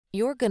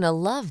You're gonna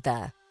love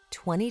the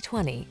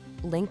 2020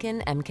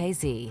 Lincoln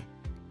MKZ.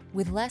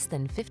 With less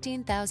than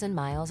 15,000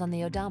 miles on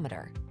the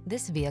odometer,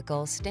 this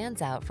vehicle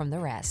stands out from the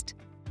rest.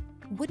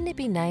 Wouldn't it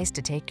be nice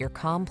to take your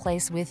calm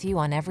place with you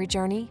on every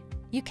journey?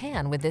 You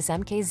can with this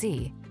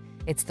MKZ.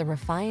 It's the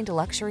refined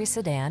luxury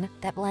sedan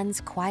that blends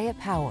quiet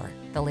power,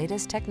 the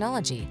latest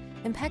technology,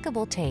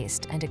 impeccable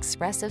taste, and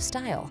expressive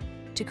style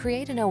to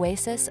create an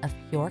oasis of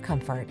pure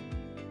comfort.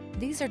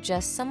 These are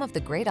just some of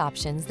the great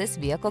options this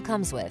vehicle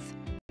comes with: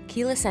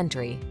 keyless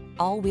entry,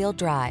 all-wheel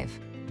drive,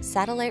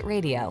 satellite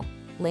radio,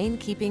 lane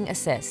keeping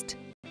assist,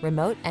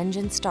 remote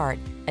engine start,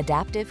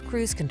 adaptive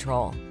cruise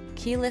control,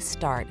 keyless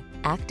start,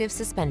 active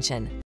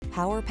suspension,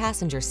 power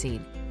passenger seat,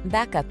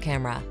 backup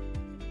camera.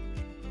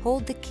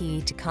 Hold the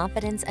key to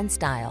confidence and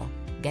style.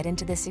 Get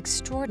into this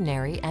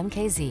extraordinary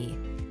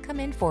MKZ. Come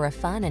in for a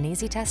fun and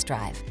easy test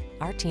drive.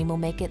 Our team will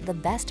make it the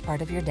best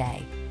part of your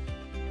day.